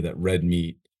 The idea that red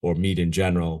meat or meat in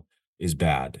general is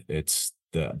bad. It's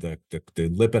the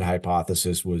lipid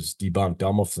hypothesis was debunked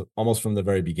almost from the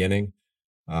very beginning.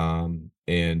 And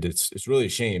it's really a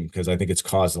shame because I think it's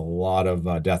caused a lot of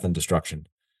death and destruction.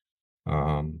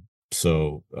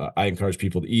 So I encourage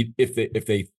people to eat if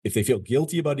they feel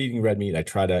guilty about eating red meat. I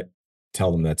try to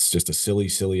tell them that's just a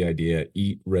silly idea.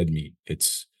 Eat red meat.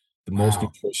 It's the most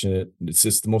nutritious. It's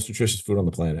just the most nutritious food on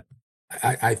the planet.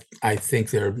 I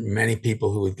think there are many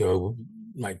people who would go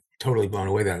like totally blown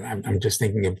away that I'm just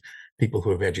thinking of people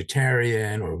who are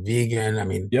vegetarian or vegan. I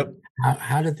mean, yep.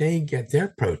 How do they get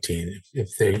their protein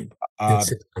if they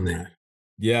insist on that?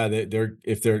 Yeah,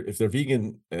 if they're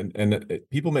vegan and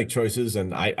people make choices,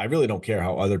 and I really don't care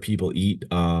how other people eat.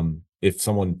 If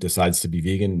someone decides to be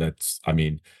vegan, it's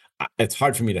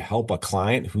hard for me to help a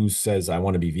client who says I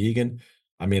want to be vegan.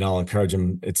 I mean, I'll encourage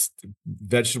them. It's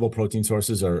vegetable protein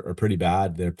sources are pretty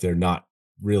bad. They're not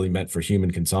really meant for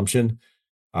human consumption.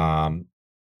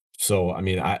 So I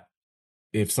mean,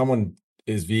 if someone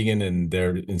is vegan and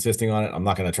they're insisting on it, I'm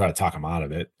not going to try to talk them out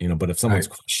of it, but if someone's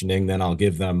questioning, then I'll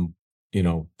give them,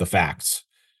 the facts.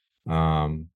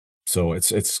 So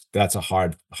that's a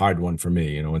hard one for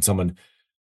me, when someone,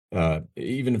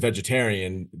 even a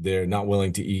vegetarian, they're not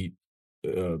willing to eat,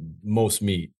 most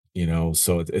meat,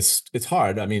 so it's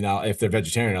hard. I mean, if they're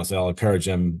vegetarian, I'll encourage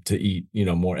them to eat,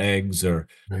 more eggs or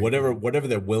whatever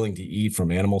they're willing to eat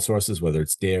from animal sources, whether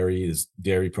it's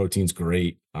dairy protein's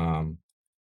great.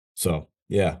 So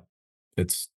yeah,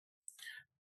 it's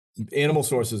animal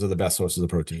sources are the best sources of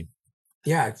protein.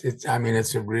 Yeah,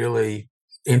 it's a really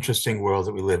interesting world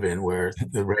that we live in where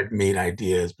the red meat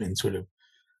idea has been sort of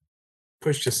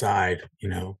pushed aside,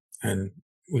 and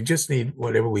we just need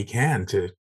whatever we can to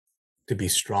be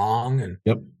strong, and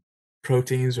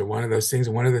proteins are one of those things.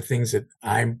 And one of the things that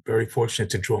I'm very fortunate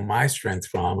to draw my strength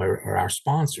from are our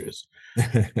sponsors.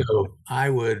 So I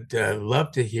would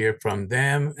love to hear from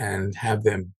them and have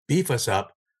them beef us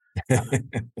up. All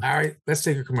right, let's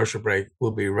take a commercial break.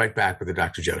 We'll be right back with the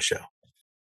Dr. Joe Show.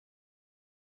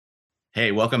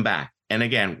 Hey, welcome back. And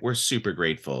again, we're super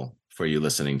grateful for you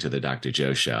listening to the Dr.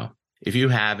 Joe Show. If you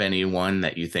have anyone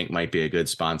that you think might be a good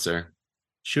sponsor,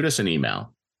 shoot us an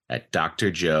email at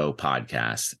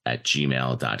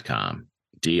drjoepodcast@gmail.com.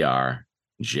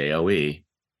 DRJOE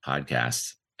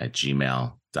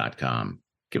podcast@gmail.com.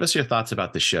 Give us your thoughts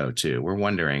about the show too. We're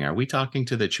wondering, are we talking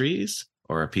to the trees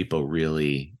or are people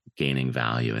really gaining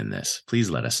value in this? Please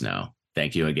let us know.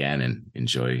 Thank you again and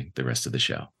enjoy the rest of the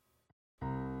show.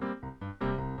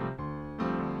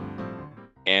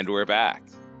 And we're back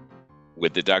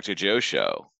with the Dr. Joe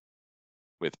Show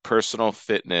with personal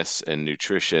fitness and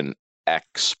nutrition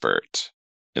expert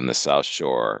in the South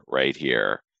Shore right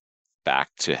here, Back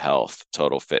to Health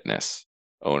Total Fitness,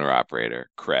 owner-operator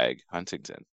Craig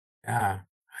Huntington. Yeah,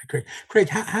 great. Craig,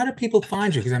 how do people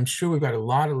find you? Because I'm sure we've got a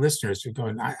lot of listeners who are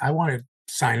going, I want to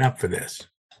sign up for this.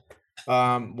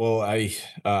 Well,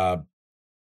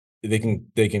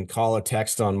 they can call or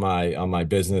text on my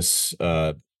business,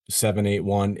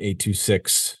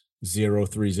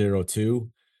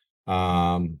 781-826-0302.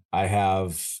 I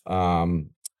have a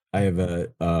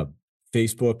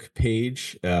Facebook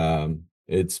page.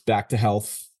 It's Back to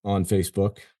Health on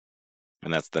Facebook.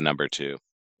 And that's the number 2.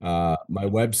 My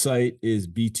website is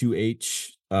B2H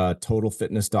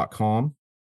totalfitness.com.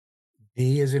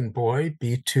 B as in boy,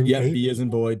 B2H? Yeah, B as in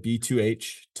boy,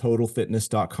 B2H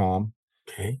totalfitness.com.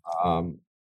 Okay.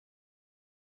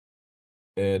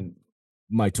 And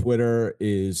my Twitter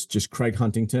is just Craig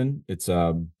Huntington. It's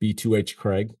B2H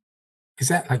Craig. Is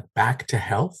that like Back to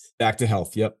Health? Back to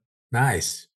Health, yep.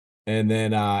 Nice. And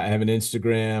then I have an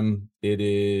Instagram.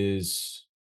 It's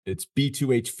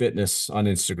B2H Fitness on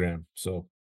Instagram. So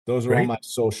those are all my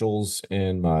socials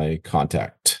and my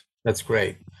contact. That's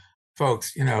great.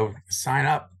 Folks, sign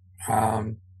up.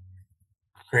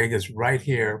 Craig is right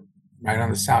here, right on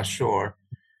the South Shore.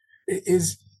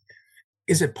 Is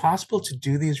it possible to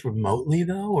do these remotely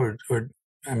though? Or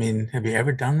I mean, have you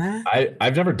ever done that?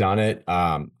 I've never done it.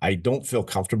 I don't feel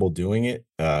comfortable doing it.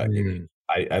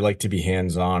 I like to be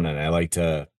hands-on, and I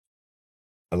don't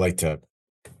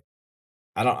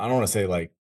want to say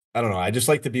like, I don't know. I just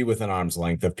like to be within arm's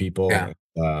length of people. Yeah.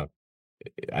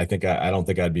 I don't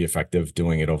think I'd be effective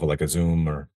doing it over like a Zoom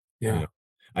or,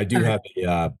 I do have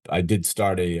I did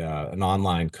start an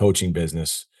online coaching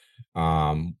business,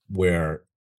 where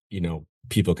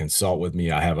people consult with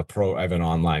me. I have an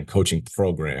online coaching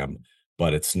program,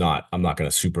 but I'm not going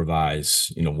to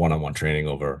supervise, one-on-one training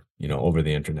over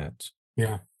the internet.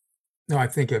 Yeah. No, I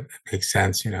think it makes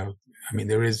sense. I mean,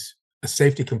 there is a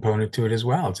safety component to it as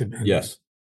well. Yes.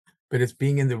 But it's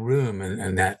being in the room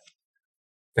and that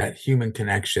human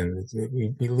connection.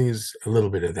 We lose a little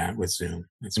bit of that with Zoom.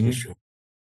 That's for sure.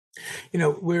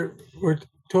 We're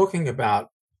talking about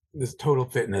this total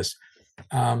fitness.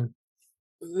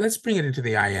 Let's bring it into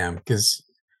the IM, because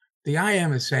the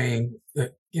IM is saying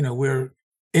that, we're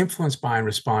influenced by and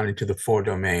responding to the 4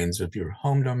 domains of your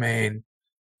home domain,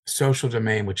 social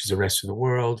domain, which is the rest of the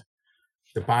world,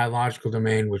 the biological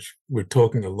domain, which we're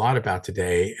talking a lot about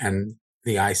today, and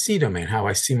the IC domain, how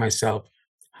I see myself,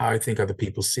 how I think other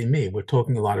people see me. We're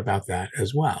talking a lot about that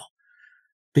as well.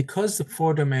 Because the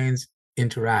 4 domains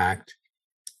interact,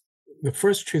 the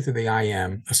first truth of the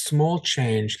IM, a small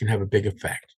change can have a big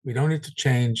effect. We don't need to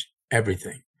change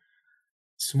everything.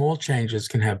 Small changes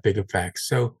can have big effects.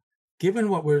 So given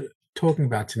what we're talking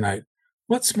about tonight,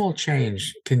 what small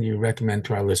change can you recommend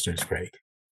to our listeners, Craig?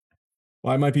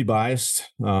 Well, I might be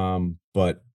biased,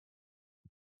 but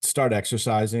start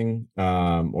exercising,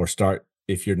 or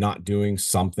if you're not doing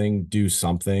something, do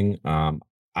something.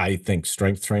 I think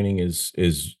strength training is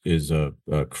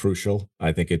crucial.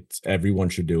 I think everyone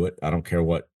should do it. I don't care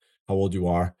how old you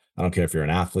are. I don't care if you're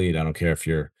an athlete. I don't care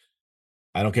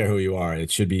who you are. It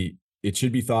should be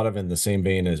thought of in the same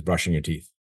vein as brushing your teeth.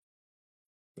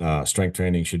 Strength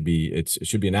training should be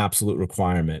an absolute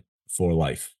requirement for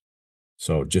life.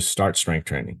 So just start strength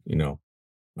training, and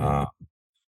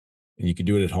you can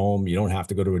do it at home. You don't have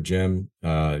to go to a gym.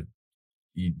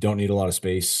 You don't need a lot of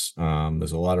space.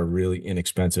 There's a lot of really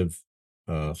inexpensive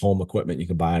home equipment you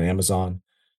can buy on Amazon.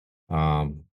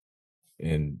 And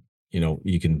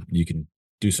you can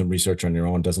do some research on your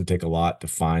own. It doesn't take a lot to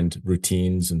find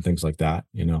routines and things like that,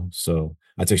 So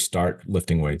I'd say start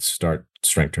lifting weights, start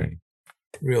strength training.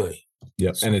 Really?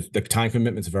 Yep. And the time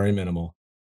commitment's very minimal.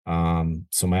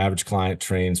 So my average client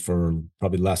trains for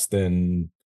probably less than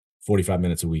 45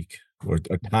 minutes a week, or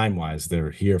time wise,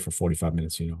 they're here for 45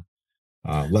 minutes,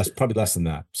 probably less than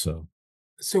that. So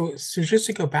just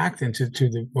to go back then to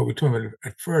what we were talking about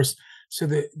at first. So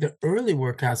the early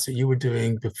workouts that you were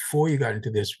doing before you got into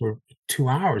this were 2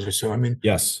 hours or so. I mean,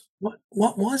 yes.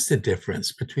 What was the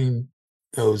difference between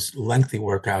those lengthy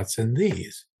workouts and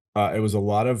these? It was a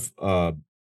lot of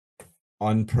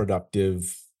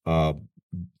unproductive, the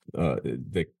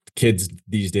kids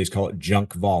these days call it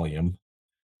junk volume.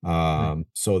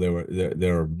 So there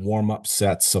were warm-up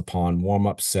sets upon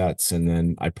warm-up sets. And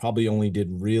then I probably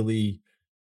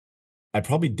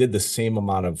did the same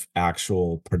amount of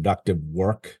actual productive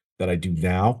work that I do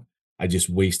now. I just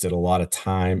wasted a lot of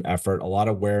time, effort, a lot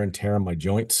of wear and tear on my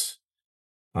joints.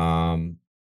 Yeah.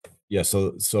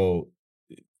 So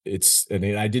I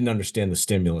didn't understand the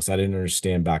stimulus. I didn't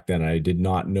understand back then. I did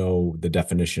not know the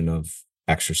definition of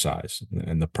exercise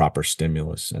and the proper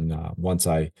stimulus. And once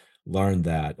I learned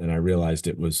that, and I realized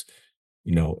it was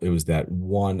that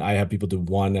one, I have people do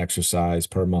one exercise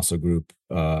per muscle group,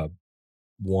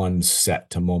 one set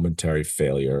to momentary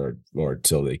failure or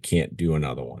till they can't do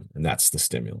another one. And that's the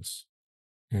stimulus.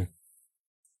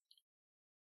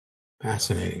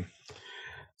 Fascinating.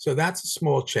 So that's a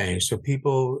small change. So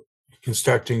people can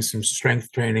start doing some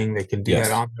strength training. They can do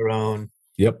that on their own.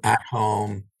 Yep. At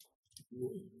home.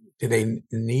 Do they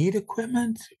need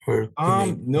equipment, or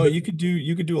no? You could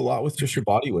do a lot with just your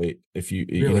body weight. If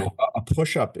really? A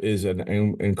push-up is an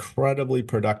incredibly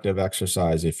productive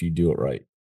exercise if you do it right.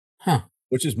 Huh.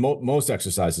 Which is most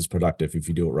exercise is productive if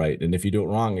you do it right. And if you do it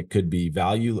wrong, it could be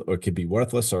value, or it could be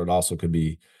worthless, or it also could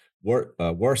be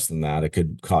worse than that. It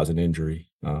could cause an injury.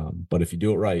 But if you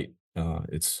do it right,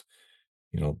 it's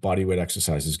body weight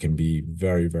exercises can be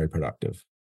very, very productive.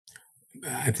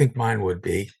 I think mine would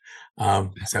be,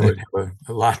 so I would have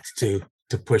a lot to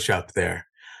push up there.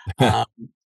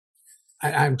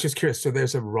 I'm just curious. So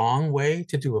there's a wrong way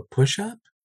to do a push-up?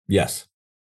 Yes.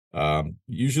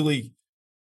 Usually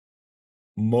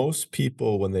most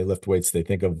people, when they lift weights, they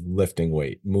think of lifting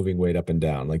weight, moving weight up and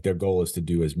down. Like their goal is to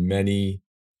do as many,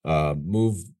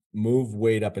 move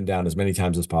weight up and down as many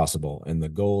times as possible. And the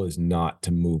goal is not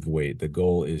to move weight. The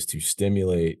goal is to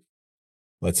stimulate.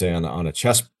 Let's say on a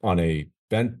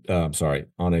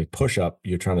push-up,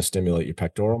 you're trying to stimulate your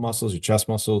pectoral muscles, your chest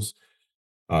muscles,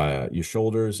 your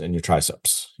shoulders, and your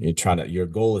triceps. Your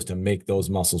goal is to make those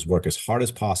muscles work as hard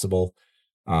as possible,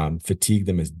 fatigue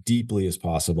them as deeply as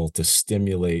possible to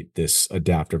stimulate this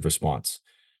adaptive response.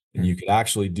 And you could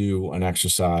actually do an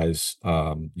exercise.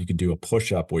 You could do a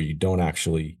push-up where you don't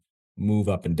actually move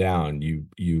up and down.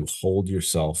 You hold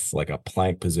yourself like a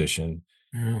plank position,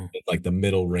 like the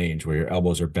middle range where your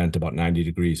elbows are bent about 90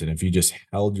 degrees. And if you just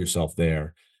held yourself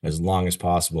there as long as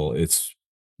possible, it's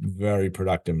very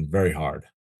productive and very hard.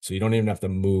 So you don't even have to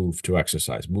move to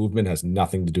exercise. Movement has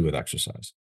nothing to do with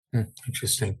exercise.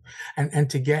 Interesting. And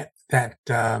to get that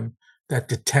that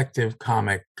detective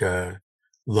comic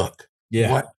look.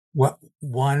 Yeah. What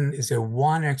one is there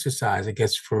one exercise, I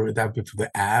guess, for that would be for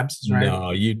the abs, right?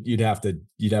 No, you'd have to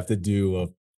do a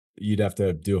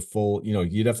full,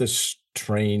 you'd have to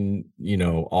train,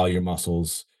 all your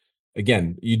muscles.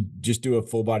 Again, you just do a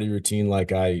full body routine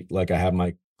like I have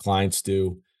my clients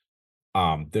do.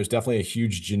 There's definitely a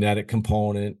huge genetic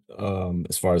component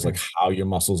as far as like how your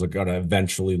muscles are going to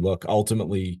eventually look.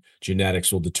 Ultimately,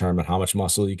 genetics will determine how much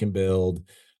muscle you can build.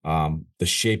 The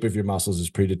shape of your muscles is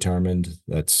predetermined.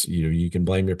 That's, you can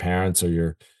blame your parents or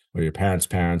your parents'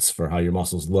 parents for how your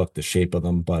muscles look, the shape of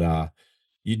them. But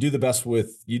you do the best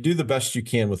you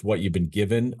can with what you've been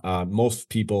given. Most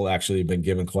people actually have been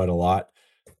given quite a lot.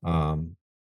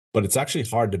 But it's actually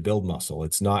hard to build muscle.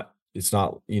 It's not,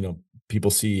 people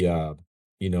see,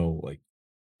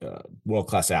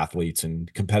 world-class athletes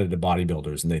and competitive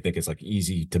bodybuilders, and they think it's like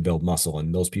easy to build muscle.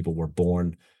 And those people were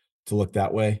born to look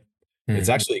that way. It's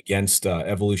actually against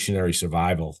evolutionary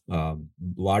survival.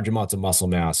 Large amounts of muscle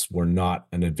mass were not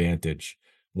an advantage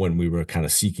when we were kind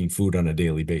of seeking food on a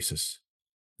daily basis.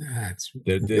 That's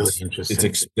really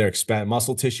interesting.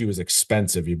 Muscle tissue is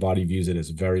expensive. Your body views it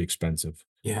as very expensive.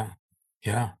 Yeah.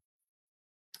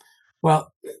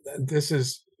 Well, this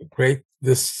is great.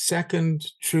 The second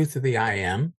truth of the I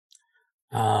am.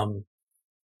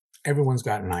 Everyone's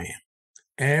got an I am.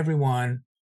 Everyone,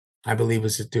 I believe,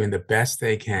 is doing the best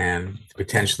they can, the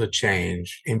potential to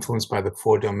change, influenced by the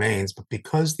 4 domains. But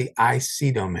because the I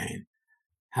see domain,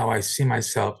 how I see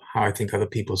myself, how I think other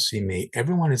people see me,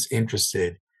 everyone is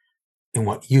interested in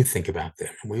what you think about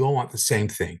them. And we all want the same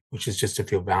thing, which is just to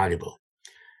feel valuable.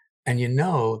 And you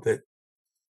know that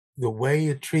the way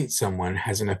you treat someone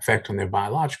has an effect on their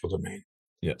biological domain.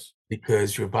 Yes.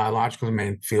 Because your biological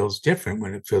domain feels different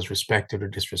when it feels respected or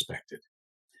disrespected.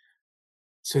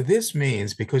 So this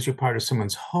means because you're part of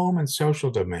someone's home and social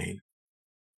domain,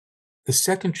 the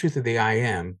second truth of the I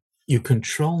am, you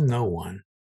control no one,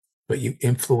 but you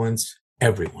influence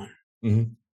everyone.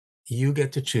 Mm-hmm. You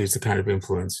get to choose the kind of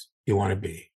influence you want to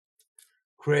be.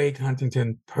 Craig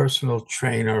Huntington, personal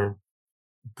trainer,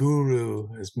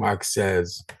 guru, as Mark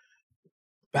says,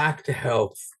 back to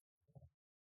health.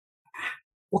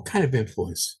 What kind of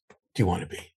influence do you want to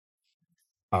be?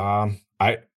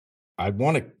 I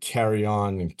want to carry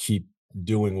on and keep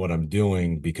doing what I'm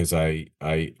doing because I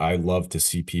love to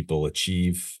see people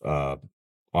achieve,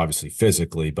 obviously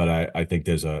physically, but I think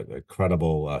there's a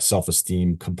credible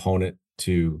self-esteem component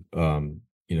to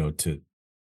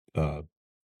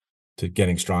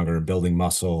getting stronger and building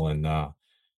muscle. And I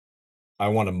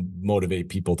want to motivate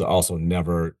people to also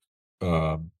never,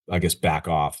 back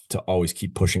off, to always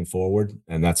keep pushing forward.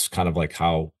 And that's kind of like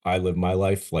how I live my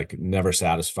life, like never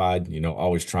satisfied,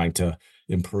 always trying to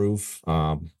improve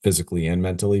physically and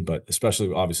mentally, but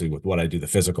especially obviously with what I do, the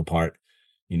physical part,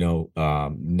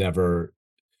 never.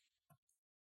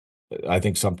 I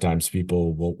think sometimes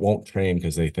people won't train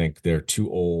because they think they're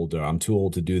too old or I'm too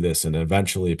old to do this. And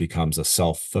eventually it becomes a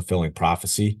self-fulfilling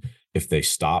prophecy. If they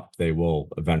stop, they will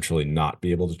eventually not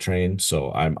be able to train.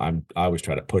 So I always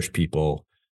try to push people,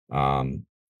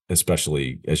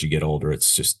 especially as you get older.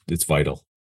 It's vital.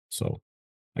 So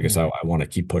I guess I want to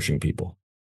keep pushing people.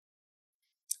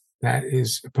 That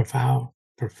is a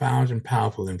profound and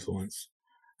powerful influence.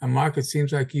 And Mark, it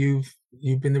seems like you've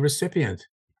been the recipient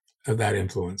of that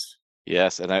influence.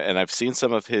 Yes, and I've seen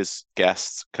some of his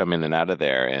guests come in and out of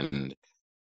there, and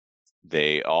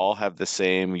they all have the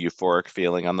same euphoric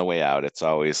feeling on the way out. It's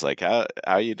always like,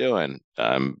 how you doing?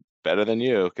 Better than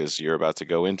you, because you're about to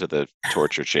go into the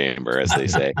torture chamber, as they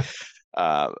say.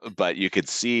 But you could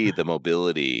see the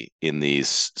mobility in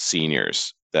these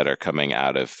seniors that are coming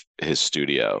out of his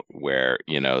studio, where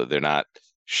they're not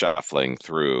shuffling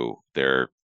through, they're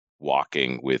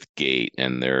walking with gait,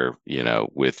 and they're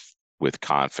with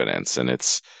confidence, and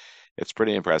it's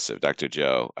pretty impressive. Dr.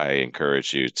 Joe, I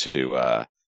encourage you to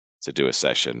do a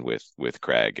session with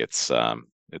Craig. It's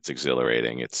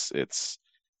exhilarating. It's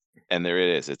and there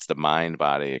it is. It's the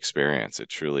mind-body experience. It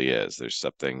truly is. There's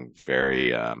something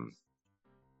very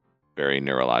very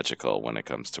neurological when it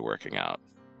comes to working out.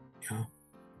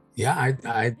 Yeah,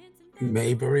 I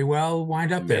may very well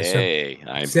wind up there.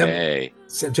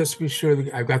 So just to be sure,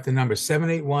 I've got the number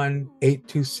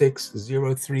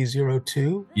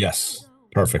 781-826-0302. Yes,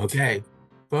 perfect. Okay,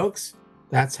 folks,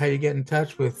 that's how you get in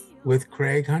touch with with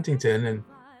Craig Huntington, and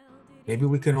maybe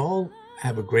we can all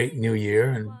have a great new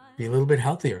year and be a little bit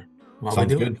healthier while we Sounds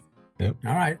do it. good. Yep.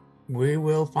 All right. We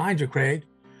will find you, Craig.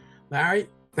 Larry,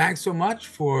 thanks so much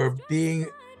for being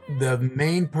the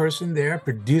main person there,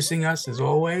 producing us as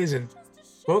always. And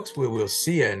folks, we will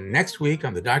see you next week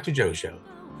on the Dr. Joe Show.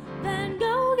 Then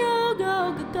go, go,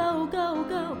 go, go, go, go,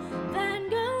 go.